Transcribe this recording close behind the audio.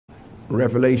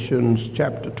Revelations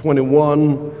chapter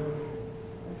 21,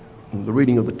 the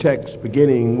reading of the text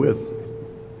beginning with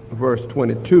verse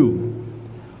 22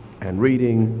 and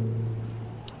reading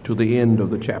to the end of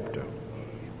the chapter.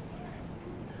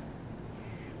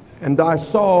 And I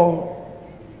saw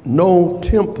no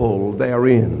temple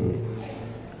therein,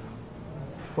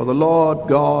 for the Lord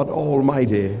God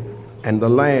Almighty and the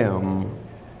Lamb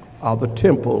are the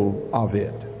temple of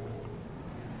it.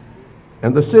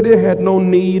 And the city had no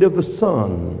need of the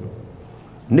sun,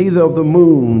 neither of the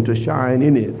moon to shine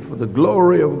in it, for the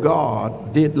glory of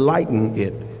God did lighten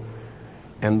it,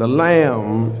 and the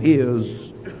Lamb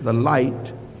is the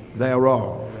light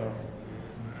thereof.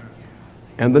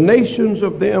 And the nations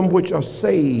of them which are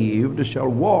saved shall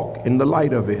walk in the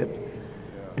light of it,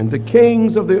 and the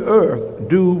kings of the earth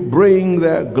do bring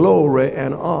their glory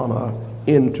and honor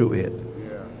into it.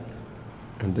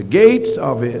 And the gates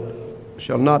of it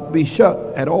shall not be shut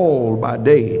at all by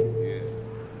day,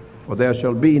 for there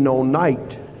shall be no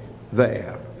night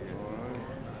there.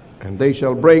 And they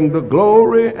shall bring the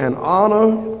glory and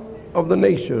honor of the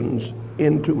nations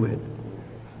into it.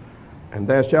 And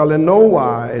there shall in no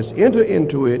wise enter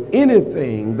into it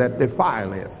anything that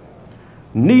defileth,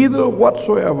 neither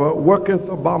whatsoever worketh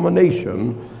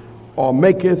abomination or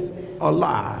maketh a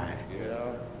lie,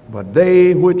 but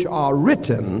they which are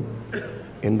written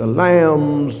in the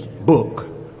Lamb's book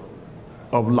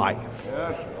of life.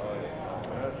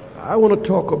 I want to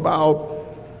talk about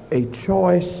a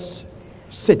choice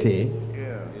city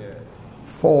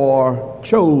for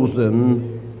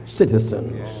chosen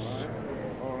citizens.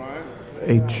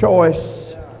 A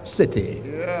choice city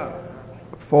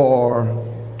for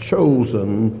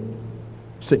chosen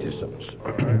citizens.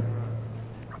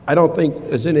 I don't think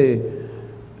there's any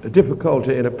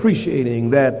difficulty in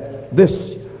appreciating that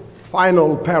this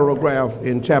final paragraph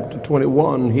in chapter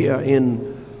 21 here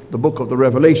in the book of the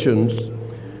Revelations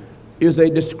is a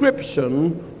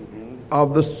description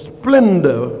of the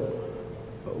splendor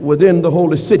within the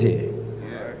holy city,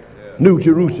 New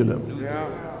Jerusalem,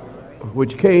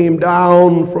 which came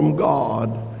down from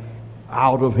God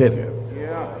out of heaven.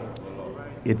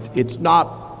 It's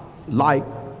not like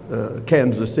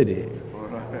Kansas City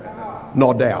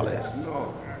nor Dallas.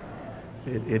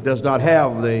 It does not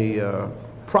have the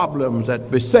problems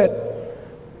that beset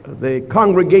the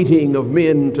congregating of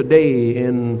men today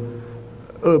in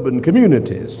urban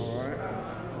communities.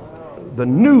 The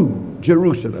New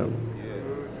Jerusalem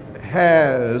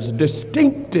has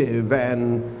distinctive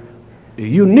and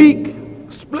unique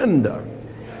splendor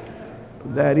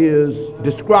that is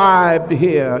described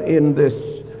here in this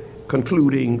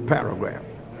concluding paragraph.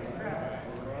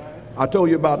 I told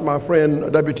you about my friend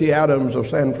W.T. Adams of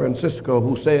San Francisco,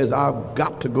 who says, I've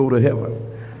got to go to heaven.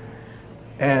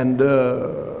 And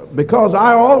because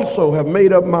I also have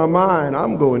made up my mind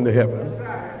I'm going to heaven,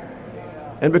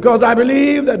 and because I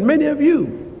believe that many of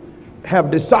you have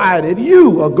decided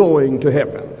you are going to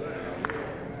heaven,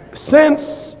 since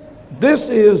this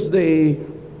is the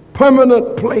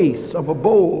permanent place of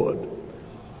abode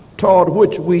toward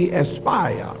which we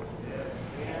aspire,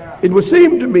 it would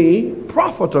seem to me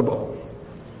profitable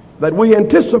that we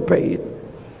anticipate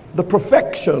the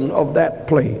perfection of that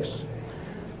place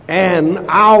and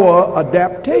our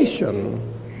adaptation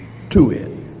to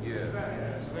it.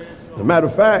 As a matter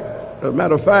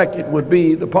of fact, it would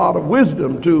be the part of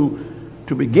wisdom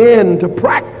to begin to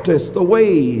practice the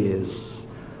ways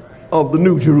of the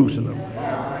New Jerusalem,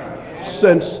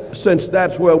 since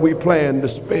that's where we plan to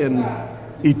spend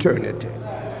eternity.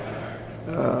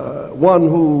 One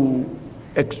who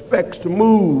expects to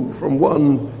move from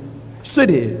one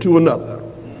city to another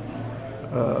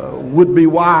would be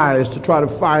wise to try to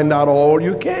find out all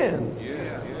you can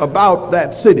about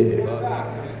that city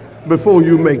before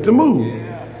you make the move.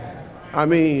 I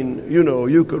mean,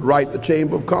 you could write the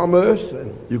Chamber of Commerce,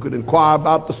 and you could inquire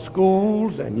about the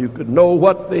schools, and you could know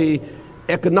what the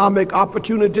economic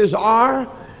opportunities are.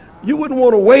 You wouldn't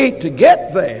want to wait to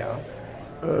get there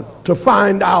to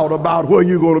find out about where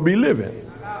you're going to be living.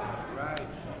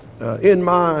 In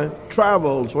my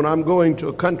travels, when I'm going to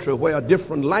a country where a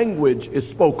different language is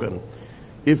spoken,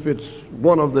 if it's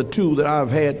one of the two that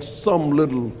I've had some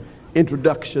little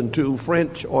introduction to,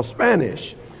 French or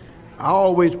Spanish, I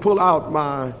always pull out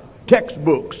my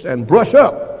textbooks and brush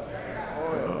up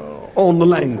on the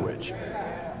language.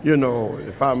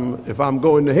 If I'm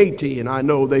going to Haiti and I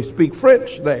know they speak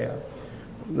French there,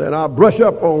 then I brush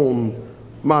up on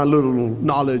my little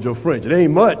knowledge of French. It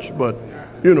ain't much, but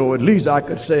at least I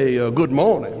could say good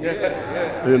morning.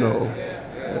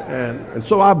 And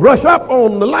so I brush up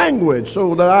on the language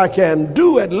so that I can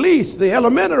do at least the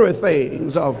elementary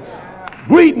things of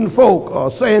greeting folk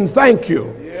or saying thank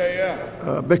you.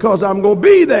 because I'm going to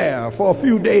be there for a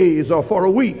few days or for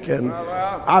a week, and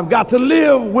I've got to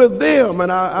live with them,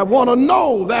 and I want to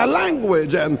know their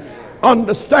language and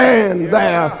understand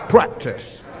their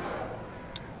practice.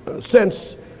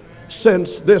 Since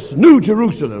this New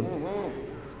Jerusalem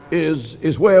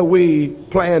is where we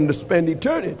plan to spend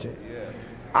eternity,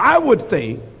 I would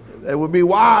think it would be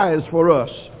wise for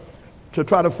us to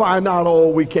try to find out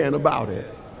all we can about it,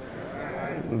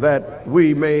 that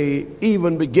we may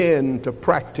even begin to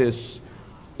practice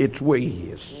its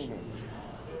ways.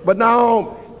 But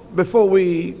now, before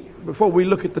we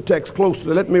look at the text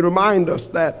closely, let me remind us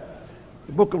that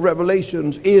the book of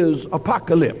Revelations is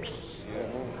apocalypse.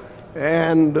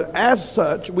 And as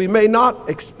such, we may not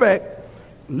expect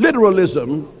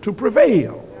literalism to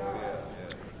prevail.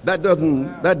 That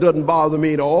doesn't bother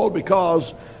me at all,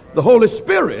 because the Holy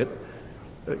Spirit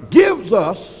gives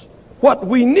us what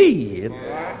we need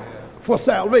for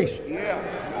salvation.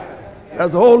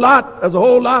 There's a whole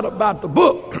lot about the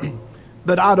book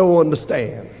that I don't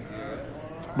understand.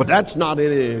 But that's not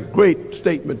any great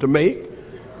statement to make.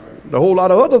 There's a whole lot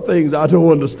of other things I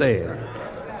don't understand.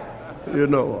 You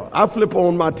know, I flip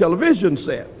on my television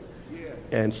set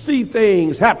and see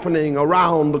things happening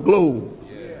around the globe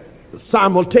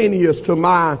simultaneous to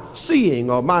my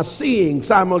seeing, or my seeing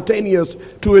simultaneous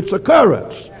to its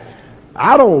occurrence.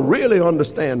 I don't really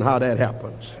understand how that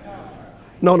happens.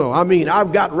 No, I mean,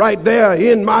 I've got right there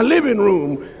in my living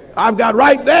room, I've got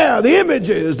right there the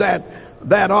images that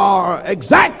are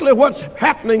exactly what's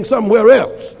happening somewhere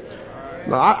else.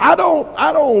 Now, I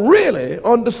don't really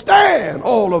understand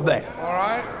all of that. All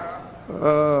right.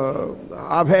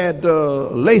 I've had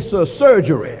laser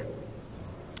surgery.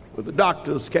 The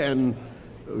doctors can,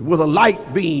 with a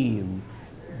light beam,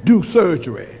 do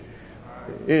surgery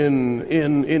in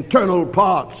internal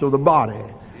parts of the body.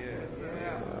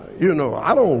 You know,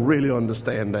 I don't really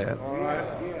understand that.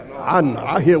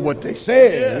 I hear what they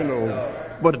say, you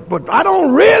know, but I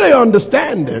don't really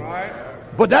understand it.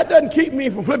 But that doesn't keep me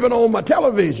from flipping on my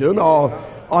television or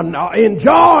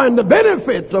enjoying the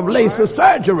benefits of laser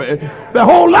surgery. There are a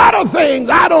whole lot of things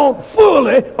I don't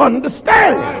fully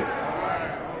understand.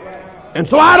 And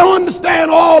so I don't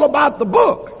understand all about the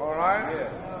book.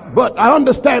 But I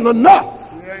understand enough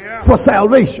for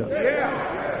salvation.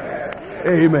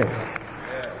 Amen.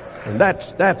 And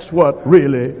that's what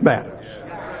really matters.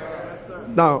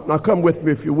 Now come with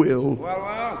me, if you will,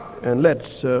 and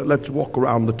let's walk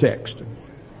around the text.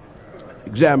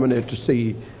 Examine it to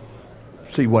see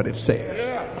what it says.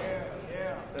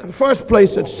 In the first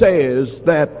place, it says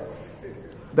that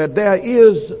there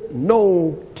is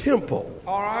no temple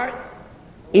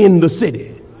in the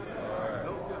city.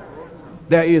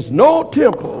 There is no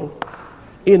temple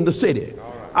in the city.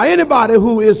 Anybody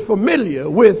who is familiar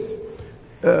with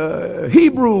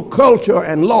Hebrew culture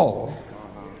and law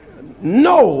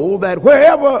know that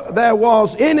wherever there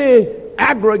was any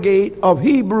aggregate of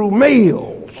Hebrew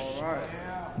males,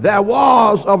 there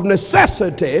was of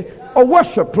necessity a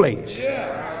worship place.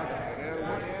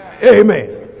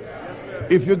 Amen.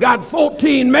 If you got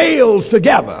 14 males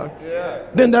together,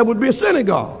 then there would be a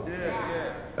synagogue.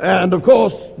 And of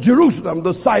course, Jerusalem,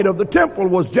 the site of the temple,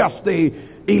 was just the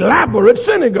elaborate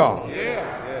synagogue.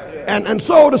 And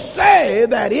so to say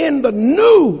that in the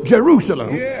New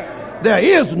Jerusalem there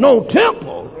is no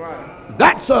temple,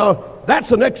 that's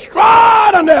an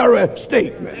extraordinary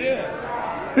statement.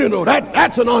 You know,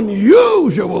 that's an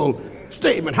unusual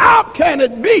statement. How can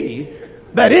it be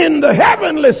that in the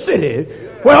heavenly city,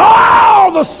 where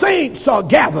all the saints are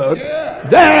gathered,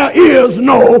 there is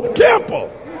no temple?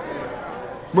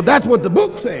 But that's what the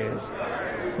book says,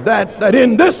 that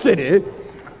in this city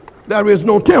there is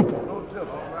no temple.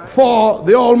 For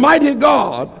the Almighty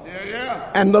God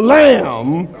and the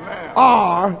Lamb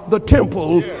are the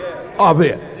temple of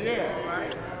it.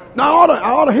 Now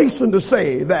I ought to hasten to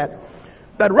say that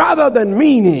rather than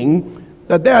meaning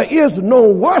that there is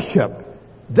no worship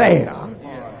there,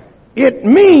 it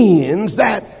means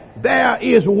that there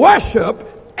is worship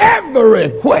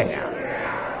everywhere.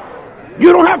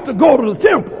 You don't have to go to the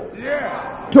temple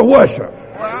to worship.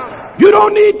 You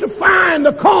don't need to find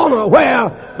the corner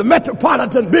where the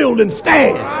Metropolitan Building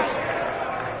stands.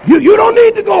 You don't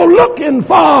need to go looking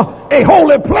for a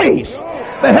holy place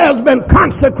that has been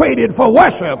consecrated for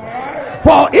worship.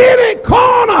 For any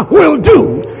corner will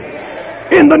do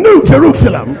in the New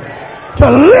Jerusalem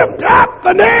to lift up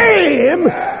the name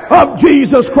of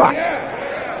Jesus Christ.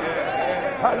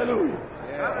 Hallelujah.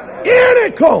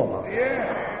 Any corner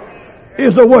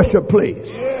is a worship place.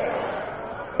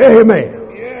 Amen.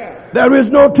 There is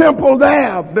no temple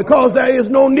there because there is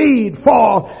no need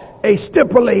for a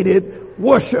stipulated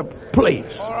worship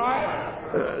place.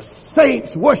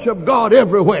 Saints worship God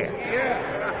everywhere.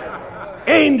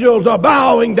 Angels are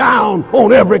bowing down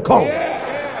on every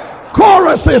corner.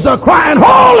 Choruses are crying,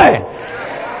 holy,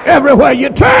 everywhere you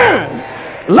turn.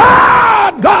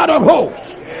 Lord God of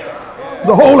hosts.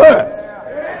 The whole earth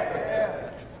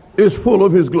is full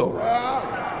of his glory.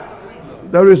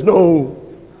 There is no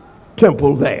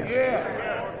temple there.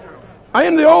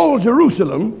 In the old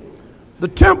Jerusalem, the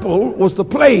temple was the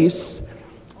place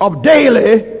of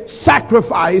daily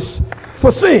sacrifice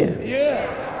for sin.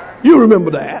 You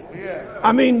remember that?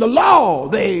 I mean, the law,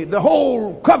 the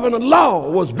whole covenant law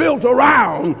was built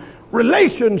around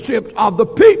relationship of the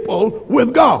people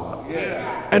with God.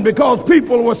 And because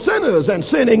people were sinners and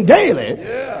sinning daily,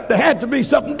 there had to be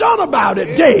something done about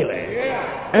it daily.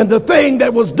 And the thing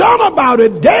that was done about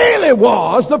it daily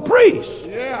was the priest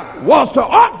was to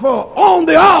offer on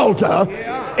the altar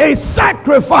a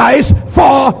sacrifice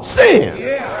for sin.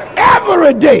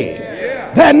 Every day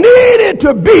there needed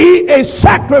to be a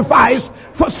sacrifice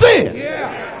for sin.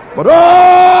 But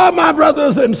oh, my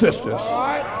brothers and sisters,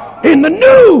 in the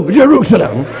New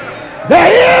Jerusalem,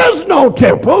 there is no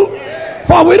temple,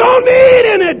 for we don't need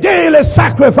any daily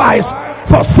sacrifice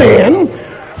for sin,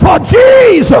 for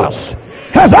Jesus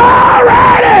has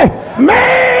already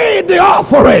made the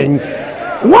offering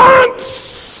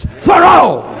once for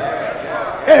all.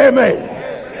 Amen.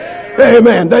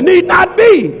 Amen. There need not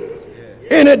be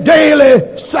any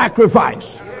daily sacrifice,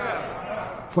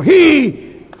 for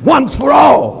he once for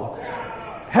all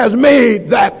has made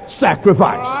that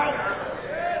sacrifice.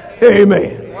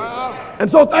 Amen.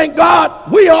 And so thank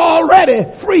God we are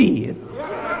already freed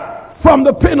from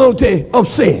the penalty of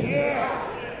sin.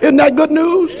 Isn't that good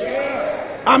news?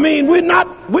 I mean, we're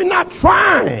not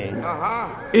trying.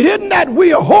 It isn't that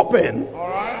we are hoping.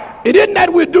 It isn't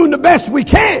that we're doing the best we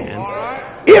can.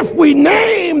 If we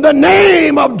name the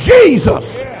name of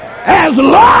Jesus as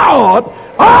Lord,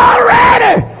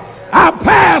 already I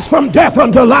pass from death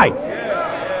unto life.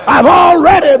 I've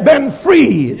already been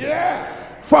freed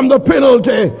from the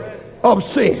penalty of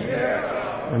sin.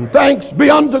 And thanks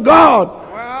be unto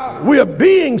God, we are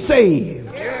being saved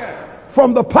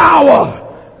from the power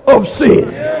of sin.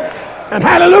 And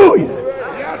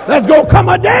hallelujah, there's going to come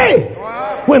a day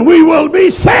when we will be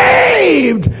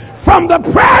saved from the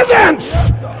presence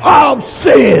of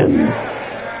sin.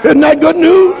 Isn't that good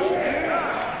news?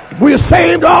 We are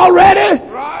saved already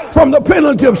from the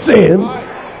penalty of sin.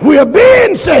 We are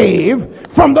being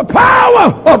saved from the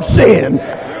power of sin.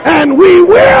 And we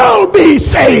will be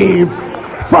saved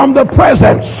from the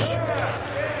presence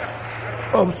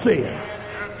of sin.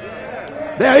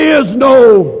 There is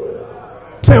no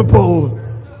temple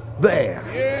there.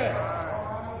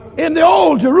 In the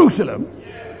old Jerusalem,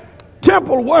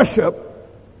 temple worship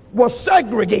was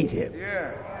segregated.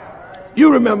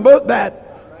 You remember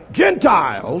that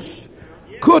Gentiles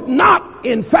could not,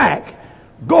 in fact,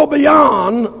 go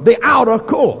beyond the outer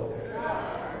court.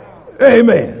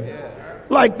 Amen.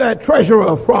 Like that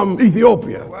treasurer from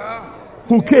Ethiopia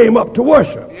who came up to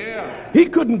worship. He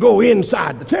couldn't go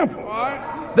inside the temple.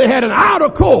 They had an outer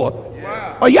court,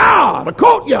 a yard, a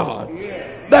courtyard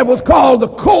that was called the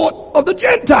court of the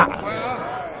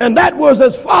Gentiles. And that was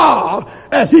as far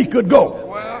as he could go.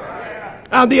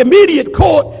 Now the immediate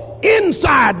court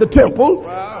inside the temple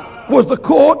was the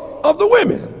court of the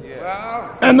women.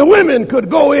 And the women could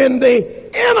go in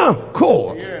the inner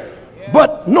court,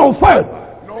 but no further.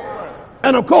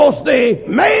 And of course the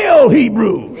male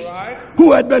Hebrews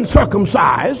who had been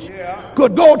circumcised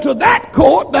could go to that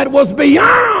court that was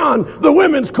beyond the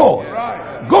women's court,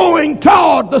 going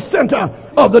toward the center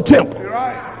of the temple.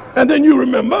 And then you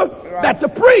remember that the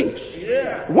priest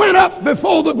went up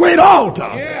before the great altar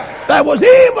that was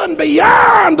even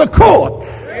beyond the court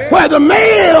where the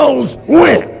males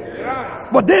went.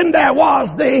 But then there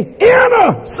was the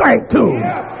inner sanctum,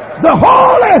 the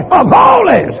holy of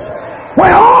holies,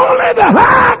 where only the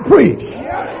high priest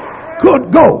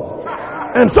could go.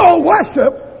 And so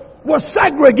worship was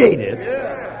segregated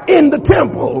in the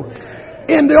temple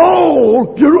in the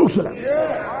old Jerusalem.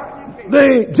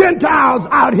 The Gentiles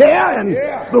out here and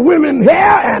the women here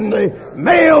and the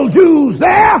male Jews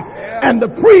there and the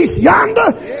priest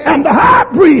yonder and the high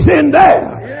priest in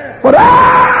there. But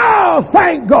oh,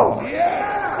 thank God,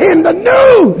 in the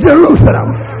new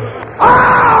Jerusalem,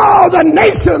 all the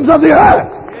nations of the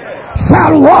earth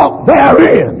shall walk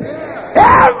therein.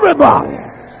 Everybody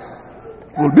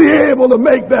will be able to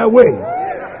make their way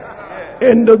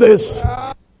into this